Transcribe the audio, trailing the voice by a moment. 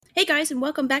Hey guys, and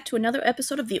welcome back to another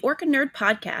episode of the Orca Nerd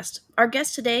Podcast. Our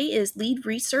guest today is lead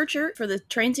researcher for the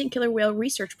Transient Killer Whale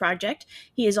Research Project.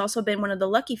 He has also been one of the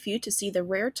lucky few to see the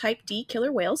rare Type D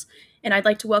killer whales. And I'd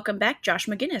like to welcome back Josh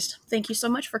McGinnis. Thank you so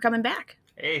much for coming back.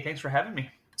 Hey, thanks for having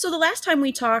me. So the last time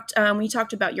we talked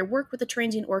about your work with the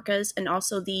transient orcas and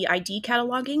also the ID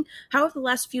cataloging. How have the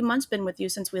last few months been with you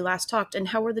since we last talked, and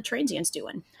how are the transients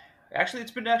doing? Actually,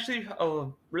 it's been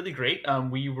really great.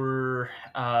 We've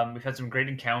had some great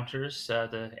encounters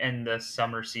to end the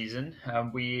summer season.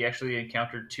 We actually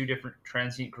encountered two different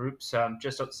transient groups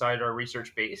just outside our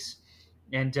research base,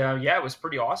 and it was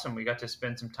pretty awesome. We got to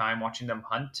spend some time watching them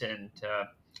hunt, and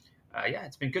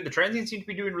it's been good. The transients seem to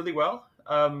be doing really well.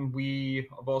 We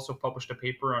have also published a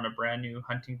paper on a brand new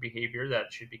hunting behavior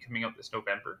that should be coming out this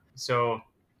November. So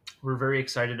we're very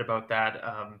excited about that.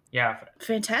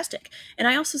 Fantastic. And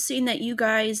I also seen that you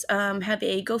guys have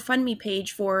a GoFundMe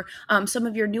page for some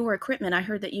of your newer equipment. I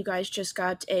heard that you guys just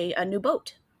got a new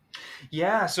boat.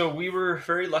 Yeah, so we were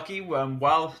very lucky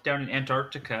while down in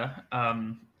Antarctica.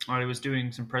 I was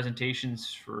doing some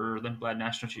presentations for Lindblad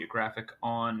National Geographic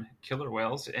on killer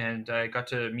whales, and I got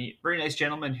to meet a very nice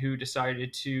gentleman who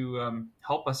decided to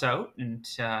help us out, and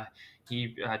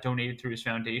he donated through his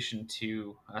foundation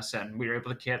to us, and we were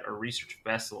able to get a research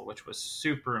vessel, which was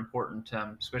super important,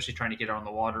 especially trying to get on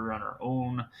the water on our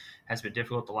own has been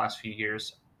difficult the last few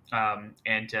years.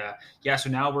 So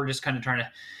now we're just kind of trying to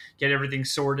get everything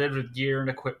sorted with gear and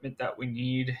equipment that we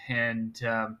need, and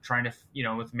trying to,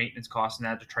 with maintenance costs and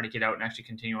that, to try to get out and actually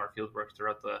continue our field work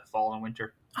throughout the fall and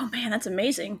winter. Oh man, that's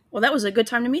amazing. Well, that was a good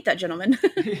time to meet that gentleman.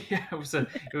 Yeah, it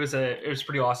was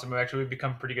pretty awesome. We've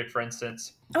become pretty good friends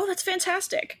since. Oh, that's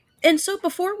fantastic. And so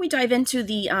before we dive into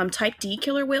the Type D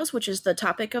killer whales, which is the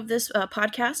topic of this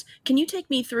podcast, can you take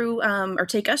me through, or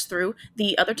take us through,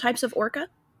 the other types of orca?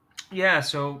 Yeah,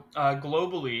 so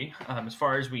globally, as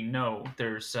far as we know,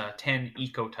 there's 10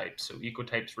 ecotypes. So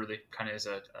ecotypes really kind of is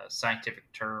a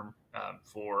scientific term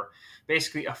for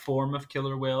basically a form of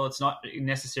killer whale. It's not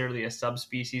necessarily a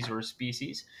subspecies or a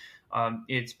species.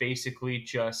 It's basically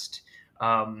just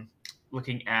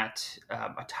looking at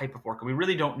a type of orca. We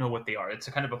really don't know what they are. It's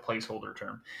a kind of a placeholder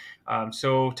term.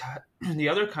 The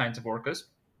other kinds of orcas.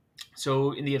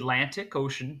 So in the Atlantic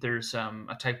Ocean, there's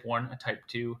a type 1, a type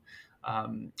 2,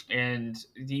 and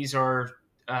these are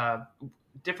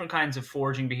different kinds of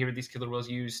foraging behavior these killer whales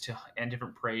use and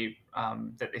different prey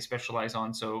that they specialize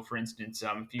on. So, for instance,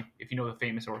 if you know the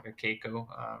famous orca Keiko,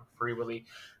 Free Willy,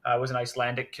 was an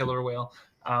Icelandic killer whale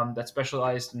that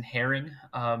specialized in herring.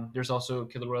 There's also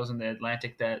killer whales in the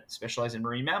Atlantic that specialize in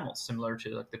marine mammals, similar to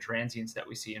like the transients that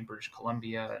we see in British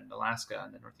Columbia and Alaska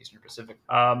and the northeastern Pacific.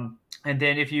 And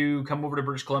then if you come over to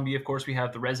British Columbia, of course, we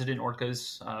have the resident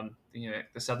orcas,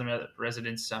 the southern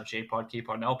residents, J-pod,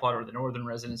 K-pod, and L-pod, or the northern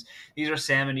residents. These are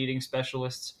salmon-eating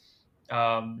specialists.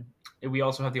 We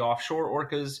also have the offshore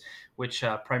orcas, which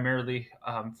primarily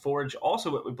forage also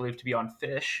what we believe to be on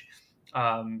fish.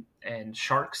 And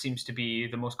shark seems to be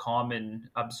the most common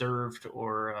observed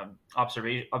or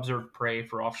observed prey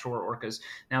for offshore orcas.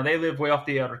 Now they live way off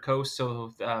the outer coast,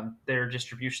 so their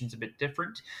distribution's a bit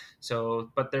different.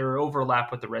 But their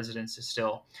overlap with the residents is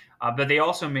still. But they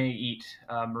also may eat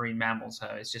marine mammals.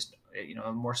 It's just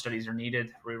more studies are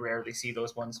needed. We rarely see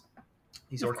those ones.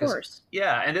 These orcas. Of course.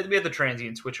 Yeah, and then we have the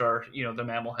transients, which are the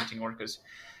mammal hunting orcas.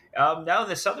 Now in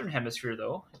the southern hemisphere,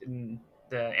 though, in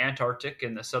the Antarctic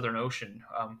and the Southern Ocean,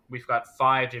 we've got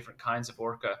 5 different kinds of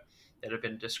orca that have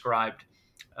been described.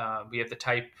 We have the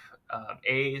type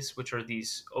A's, which are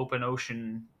these open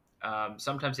ocean.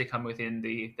 Sometimes they come within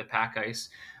the pack ice,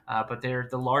 but they're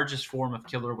the largest form of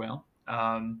killer whale.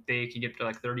 They can get to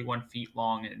like 31 feet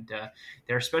long, and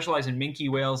they're specialized in minke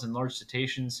whales and large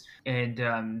cetaceans,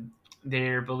 and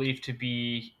they're believed to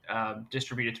be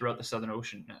distributed throughout the Southern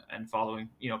Ocean and following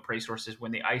prey sources.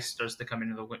 When the ice starts to come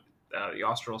into the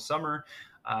austral summer,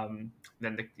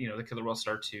 then the killer whales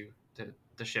start to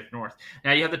shift north.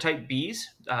 Now you have the type Bs,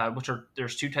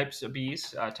 there's 2 types of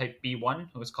Bs. Type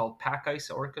B1 was called pack ice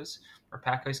orcas or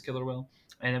pack ice killer whale,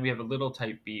 and then we have a little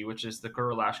type B, which is the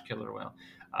Gurulash killer whale.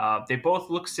 They both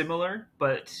look similar,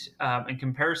 but in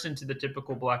comparison to the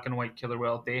typical black and white killer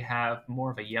whale, they have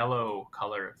more of a yellow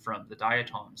color from the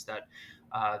diatoms that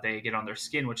they get on their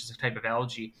skin, which is a type of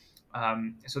algae.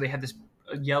 So they have this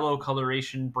yellow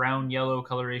coloration, brown yellow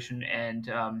coloration, and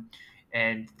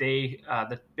they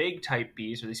the big type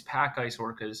Bs, or these pack ice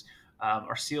orcas,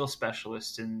 are seal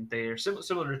specialists, and they are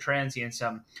similar to transients.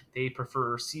 They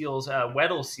prefer seals,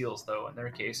 Weddell seals, though, in their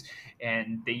case,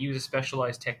 and they use a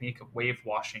specialized technique of wave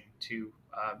washing to.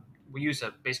 We use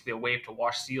basically a wave to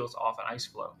wash seals off an ice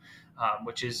floe,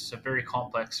 which is a very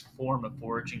complex form of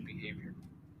foraging behavior.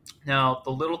 Now,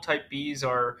 the little type Bs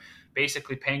are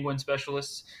basically penguin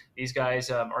specialists. These guys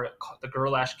are the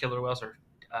Gerlache killer whales, or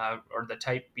the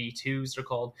type B2s, they're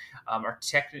called, are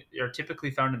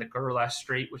typically found in the Gerlache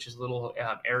Strait, which is a little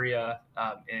area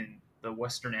in the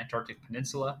western Antarctic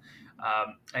Peninsula.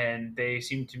 And they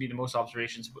seem to be the most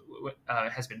observations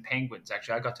has been penguins.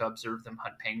 Actually, I got to observe them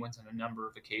hunt penguins on a number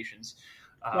of occasions.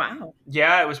 Wow.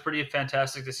 Yeah, it was pretty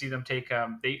fantastic to see them take.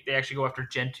 They actually go after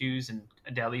gentoos and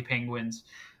Adelie penguins.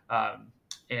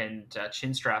 And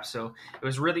chin straps. So it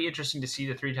was really interesting to see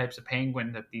the three types of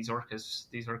penguin that these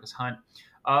orcas hunt.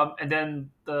 And then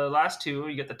the last two,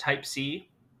 you get the type C,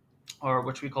 or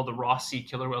which we call the Ross Sea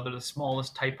killer whale. They're the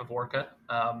smallest type of orca,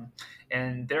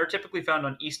 and they're typically found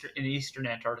in eastern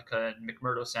Antarctica and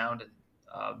McMurdo Sound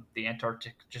and the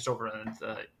Antarctic, just over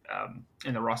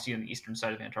in the Ross Sea on the eastern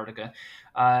side of Antarctica.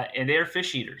 And they are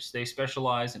fish eaters. They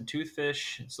specialize in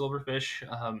toothfish and silverfish.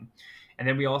 And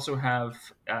then we also have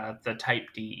the type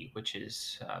D, which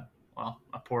is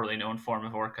a poorly known form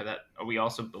of orca that we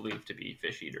also believe to be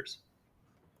fish eaters.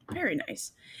 Very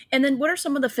nice. And then what are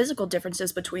some of the physical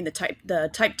differences between the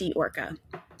type D orca?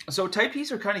 So type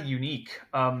Ds are kind of unique.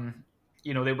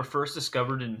 They were first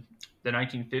discovered in the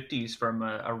 1950s from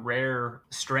a rare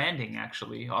stranding,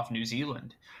 actually, off New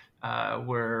Zealand,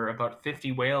 where about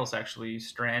 50 whales actually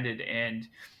stranded. And,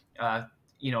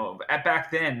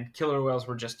 back then, killer whales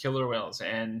were just killer whales.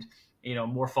 And,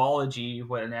 morphology,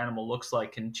 what an animal looks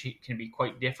like, can be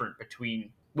quite different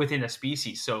within a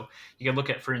species. So you can look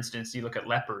at, for instance, you look at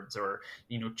leopards or,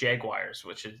 jaguars,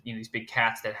 which is, these big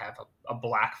cats that have a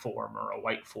black form or a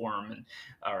white form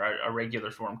or a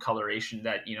regular form coloration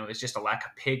that, is just a lack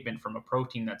of pigment from a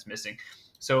protein that's missing.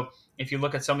 So if you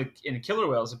look at some in killer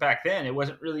whales back then,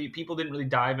 people didn't really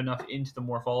dive enough into the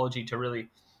morphology to really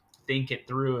think it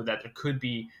through that there could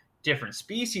be different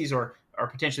species or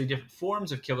potentially different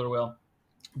forms of killer whale,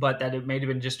 but that it may have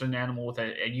been just an animal with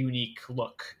a unique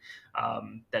look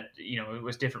that it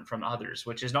was different from others,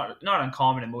 which is not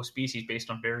uncommon in most species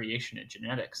based on variation in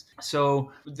genetics.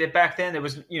 So back then it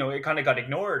was it kind of got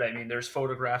ignored. I mean, there's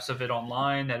photographs of it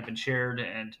online that have been shared,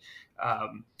 and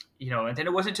and then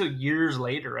it wasn't until years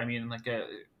later. I mean,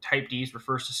 type Ds were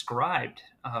first described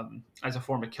as a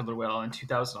form of killer whale in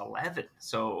 2011.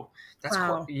 So that's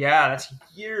wow. That's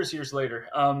years later.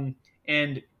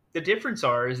 And the difference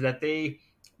is that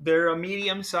they're a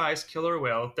medium-sized killer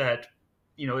whale that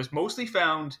is mostly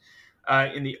found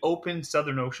in the open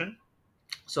Southern Ocean.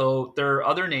 So their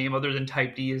other name, other than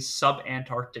type D, is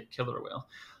subantarctic killer whale.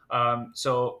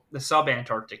 So the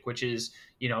subantarctic, which is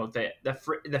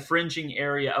the fringing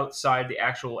area outside the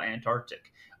actual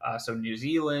Antarctic. So New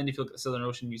Zealand, if you look at the Southern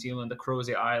Ocean, New Zealand, the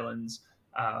Crozet Islands,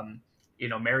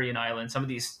 Marion Island, some of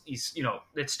these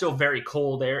it's still very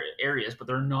cold areas, but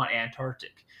they're not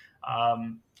Antarctic.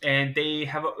 And they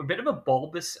have a bit of a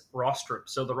bulbous rostrum.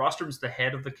 So the rostrum is the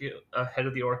head of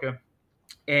the orca,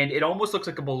 and it almost looks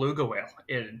like a beluga whale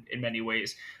in many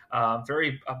ways.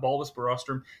 Very bulbous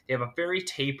rostrum. They have a very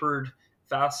tapered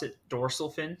facet dorsal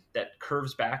fin that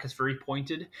curves back. It's very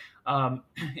pointed. And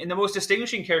the most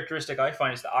distinguishing characteristic I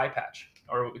find is the eye patch,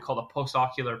 or what we call the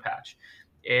postocular patch.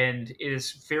 And it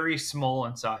is very small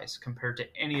in size compared to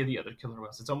any of the other killer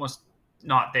whales. It's almost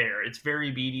not there. It's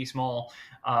very beady, small.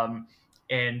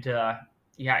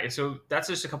 So that's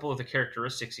just a couple of the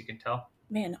characteristics you can tell.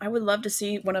 Man, I would love to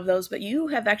see one of those, but you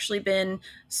have actually been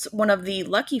one of the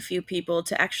lucky few people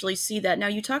to actually see that. Now,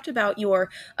 you talked about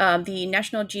the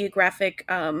National Geographic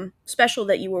special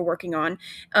that you were working on.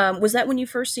 Was that when you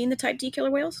first seen the type D killer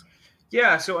whales?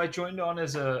 Yeah, so I joined on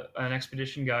as an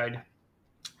expedition guide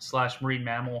 / marine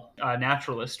mammal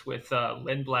naturalist with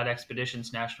Lindblad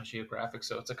Expeditions National Geographic.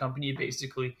 So it's a company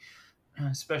basically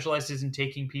specializes in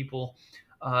taking people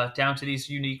down to these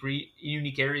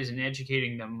unique areas and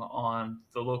educating them on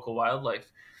the local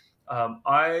wildlife.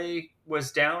 I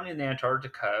was down in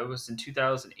Antarctica. It was in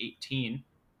 2018,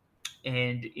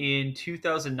 and in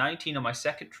 2019, on my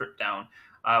second trip down,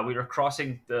 we were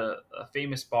crossing the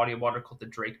famous body of water called the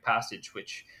Drake Passage,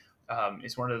 which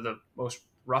is one of the most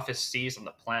roughest seas on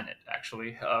the planet.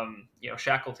 Actually,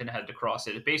 Shackleton had to cross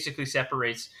it. It basically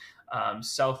separates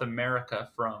South America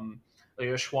from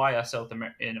Ushuaia,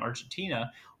 in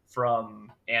Argentina,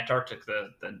 from Antarctic, the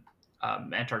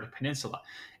Antarctic Peninsula,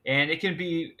 and it can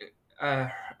be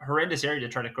a horrendous area to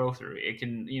try to go through. It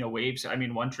can, waves. I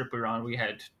mean, one trip we were on, we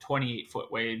had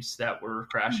 28-foot waves that were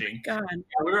crashing. Oh my God.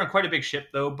 We were on quite a big ship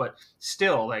though, but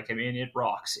still, it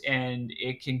rocks, and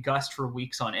it can gust for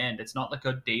weeks on end. It's not like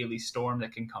a daily storm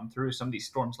that can come through. Some of these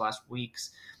storms last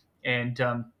weeks, and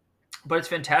but it's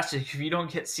fantastic if you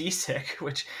don't get seasick,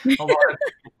 which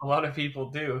a lot of people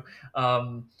do.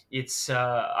 It's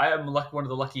I am one of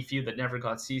the lucky few that never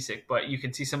got seasick. But you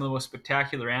can see some of the most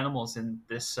spectacular animals in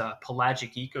this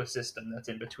pelagic ecosystem that's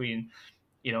in between,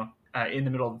 in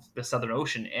the middle of the Southern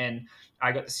Ocean. And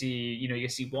I got to see, you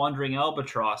see wandering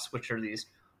albatross, which are these,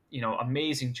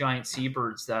 amazing giant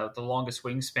seabirds, the longest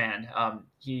wingspan.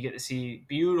 You get to see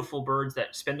beautiful birds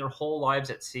that spend their whole lives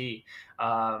at sea,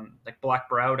 like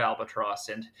black-browed albatross.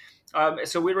 And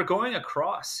so we were going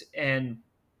across, and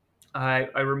I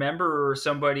remember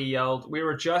somebody yelled. We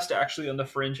were just actually on the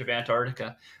fringe of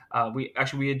Antarctica. We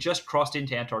had just crossed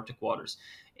into Antarctic waters,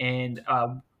 and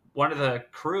one of the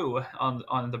crew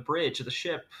on the bridge of the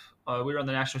ship, we were on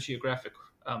the National Geographic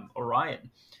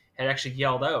Orion, had actually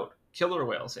yelled out killer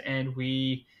whales, and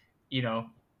we,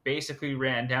 basically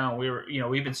ran down. We were,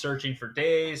 we've been searching for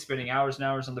days, spending hours and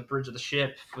hours on the bridge of the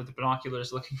ship with the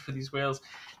binoculars looking for these whales,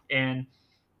 and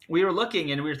we were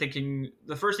looking and we were thinking,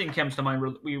 the first thing that comes to mind,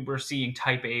 we were seeing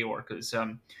type A orcas.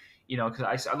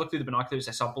 Because I looked through the binoculars,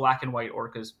 I saw black and white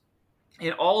orcas,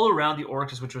 and all around the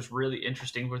orcas, which was really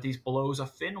interesting, were these blows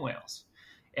of fin whales.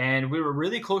 And we were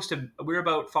really close to, we were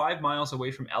about 5 miles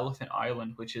away from Elephant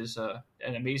Island, which is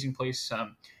an amazing place,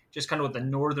 just kind of with the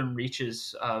northern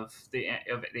reaches of the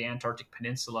Antarctic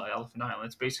Peninsula, Elephant Island.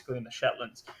 It's basically in the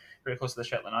Shetlands, very close to the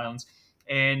Shetland Islands.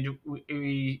 And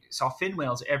we saw fin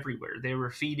whales everywhere. They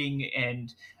were feeding,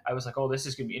 and I was like, oh, this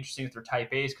is going to be interesting if they're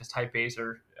type A's, because type A's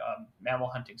are mammal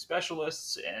hunting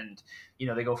specialists, and,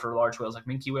 they go for large whales like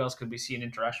minke whales. Could we see an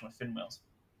interaction with fin whales?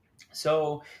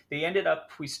 So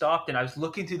we stopped, and I was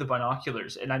looking through the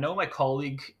binoculars, and I know my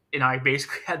colleague and I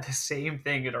basically had the same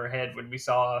thing in our head when we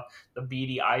saw the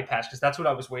beady eye patch, because that's what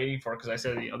I was waiting for, because I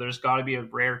said, there's got to be a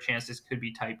rare chance this could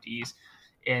be type D's.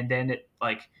 And then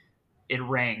it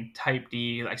rang type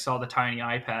D. I saw the tiny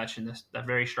eye patch and that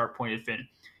very sharp pointed fin,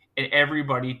 and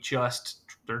everybody just,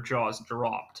 their jaws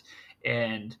dropped,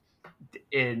 and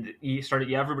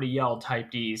everybody yelled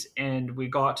type D's, and we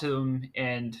got to them,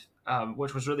 and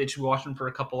which was really interesting. We watched them for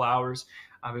a couple hours.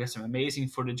 We got some amazing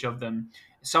footage of them.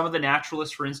 Some of the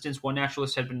naturalists, for instance, one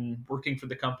naturalist had been working for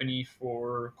the company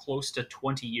for close to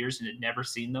 20 years and had never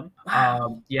seen them.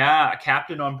 Wow. A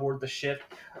captain on board the ship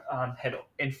had,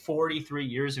 in 43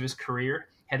 years of his career,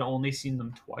 had only seen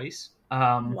them twice.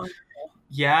 Wow.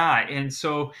 Yeah, and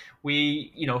so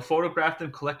we, photographed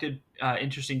them, collected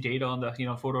interesting data on the,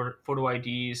 photo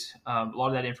IDs. A lot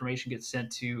of that information gets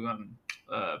sent to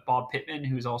Bob Pittman,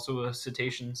 who's also a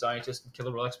cetacean scientist and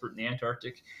killer whale expert in the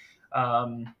Antarctic,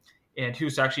 and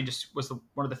who's actually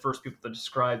one of the first people to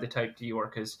describe the type D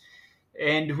orcas.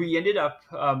 And we ended up,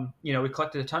 we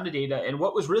collected a ton of data. And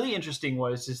what was really interesting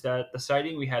is that the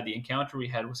sighting we had, the encounter we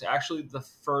had, was actually the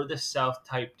furthest south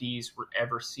type Ds were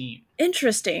ever seen.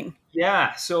 Interesting.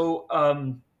 Yeah. So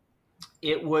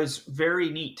it was very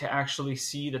neat to actually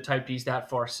see the type Ds that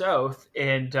far south.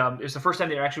 And it was the first time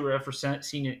they actually were ever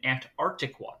seen in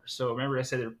Antarctic water. So remember I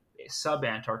said they're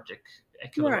sub-Antarctic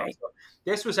killer whales. Right. So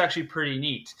this was actually pretty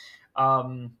neat.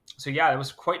 So yeah, it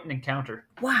was quite an encounter.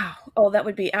 Wow. Oh, that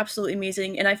would be absolutely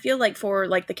amazing. And I feel like for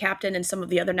like the captain and some of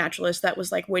the other naturalists, that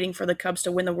was like waiting for the Cubs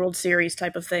to win the World Series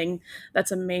type of thing.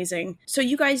 That's amazing. So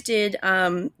you guys did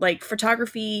like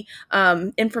photography,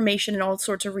 information, and all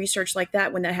sorts of research like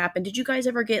that when that happened. Did you guys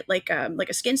ever get like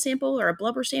a skin sample or a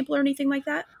blubber sample or anything like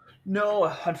that?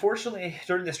 No, unfortunately,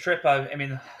 during this trip,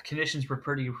 conditions were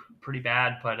pretty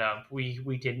bad, but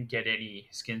we didn't get any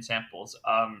skin samples.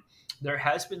 There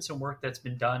has been some work that's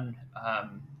been done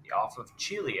off of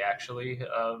Chile, actually,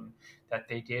 that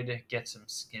they did get some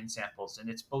skin samples, and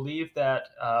it's believed that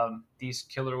these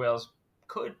killer whales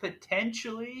could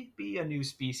potentially be a new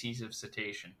species of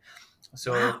cetacean.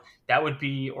 So Wow. that would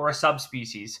be, or a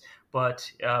subspecies,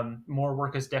 but more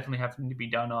work is definitely having to be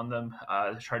done on them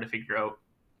to try to figure out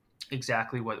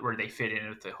exactly where they fit in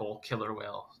with the whole killer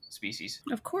whale species.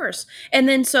 Of course. And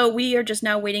then so we are just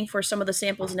now waiting for some of the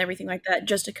samples and everything like that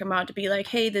just to come out to be like,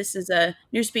 hey, this is a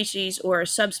new species or a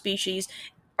subspecies.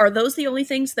 Are those the only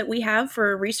things that we have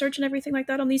for research and everything like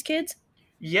that on these kids?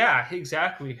 Yeah,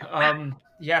 exactly.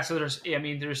 So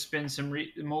there's been some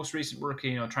most recent work,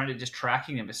 trying to just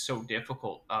tracking them is so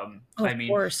difficult. Oh, of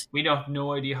course. We have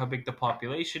no idea how big the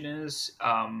population is.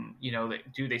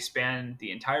 Do they span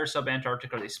the entire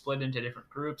sub-Antarctic? Are they split into different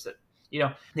groups that,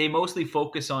 they mostly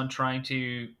focus on trying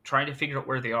to figure out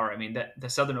where they are. I mean, that the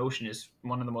Southern Ocean is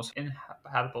one of the most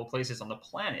inhabitable places on the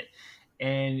planet.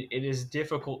 And it is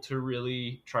difficult to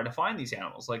really try to find these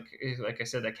animals. Like I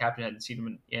said, that captain hadn't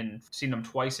seen them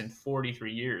twice in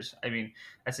 43 years. I mean,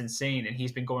 that's insane. And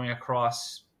he's been going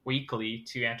across weekly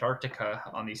to Antarctica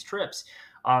on these trips.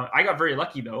 I got very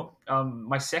lucky though.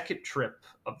 My second trip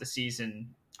of the season,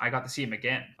 I got to see him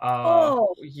again.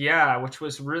 Oh, Yeah, which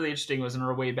was really interesting. It was on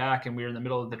our way back, and we were in the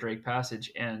middle of the Drake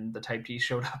Passage, and the Type D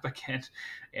showed up again.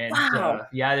 And wow.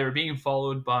 yeah, they were being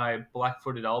followed by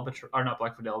black-footed albatross, or not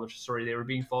black-footed albatross. Sorry, they were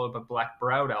being followed by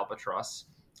black-browed albatross.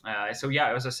 So yeah,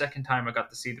 it was the second time I got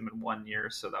to see them in 1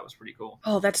 year, so that was pretty cool.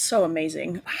 Oh, that's so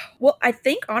amazing. Well, I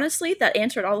think honestly that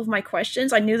answered all of my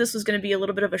questions. I knew this was going to be a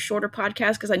little bit of a shorter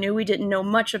podcast because I knew we didn't know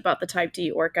much about the Type D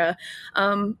orca.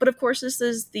 But of course, this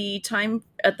is the time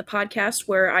at the podcast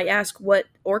where I ask what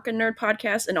Orca Nerd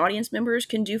Podcast and audience members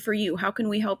can do for you. How can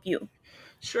we help you?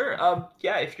 Sure.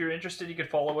 Yeah, if you're interested, you can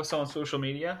follow us on social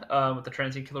media with the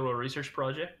Transient Killer Whale Research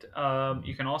Project.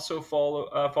 You can also follow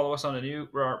us on a new.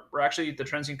 We're actually the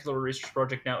Transient Killer Whale Research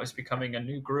Project now is becoming a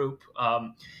new group.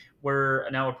 We're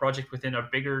now a project within a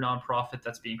bigger nonprofit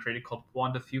that's being created called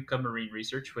Wanda Fuca Marine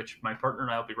Research, which my partner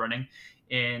and I will be running,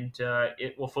 and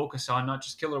it will focus on not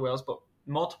just killer whales but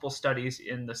multiple studies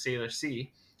in the Sailor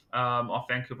Sea off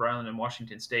Vancouver Island in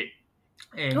Washington State.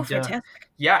 Oh, And fantastic.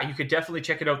 yeah, you could definitely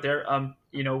check it out there.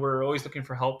 We're always looking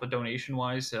for help, donation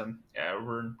wise.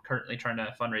 We're currently trying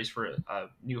to fundraise for a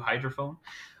new hydrophone,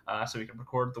 so we can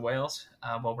record the whales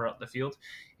while we're out in the field.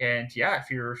 And yeah,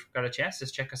 if you've got a chance,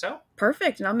 just check us out.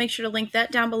 Perfect. And I'll make sure to link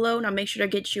that down below. And I'll make sure to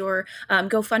get your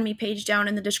GoFundMe page down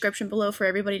in the description below for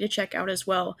everybody to check out as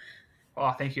well.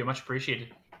 Oh, thank you, much appreciated.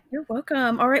 You're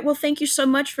welcome. All right. Well, thank you so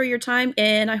much for your time.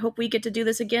 And I hope we get to do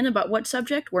this again. About what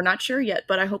subject? We're not sure yet,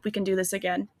 but I hope we can do this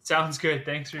again. Sounds good.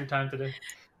 Thanks for your time today.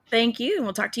 Thank you. And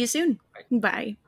we'll talk to you soon. Bye. Bye.